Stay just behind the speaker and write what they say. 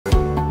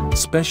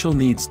Special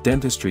needs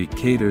dentistry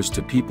caters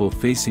to people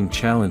facing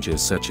challenges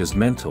such as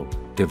mental,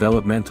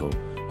 developmental,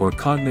 or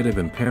cognitive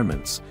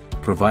impairments,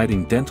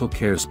 providing dental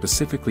care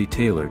specifically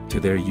tailored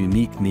to their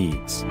unique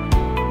needs.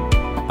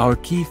 Our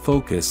key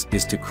focus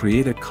is to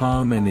create a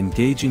calm and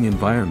engaging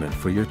environment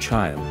for your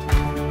child.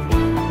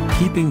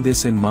 Keeping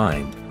this in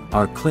mind,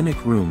 our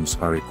clinic rooms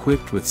are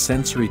equipped with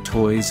sensory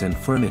toys and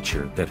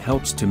furniture that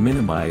helps to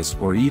minimize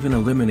or even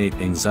eliminate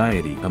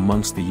anxiety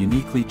amongst the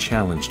uniquely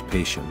challenged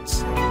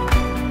patients.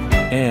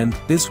 And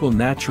this will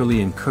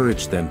naturally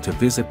encourage them to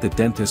visit the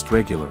dentist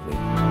regularly.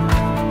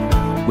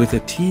 With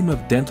a team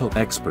of dental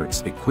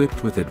experts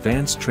equipped with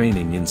advanced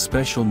training in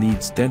special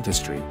needs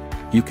dentistry,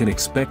 you can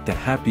expect a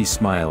happy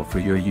smile for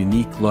your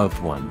unique loved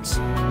ones.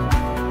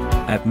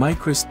 At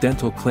Micris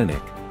Dental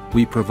Clinic,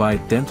 we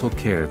provide dental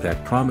care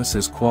that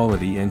promises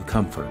quality and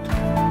comfort.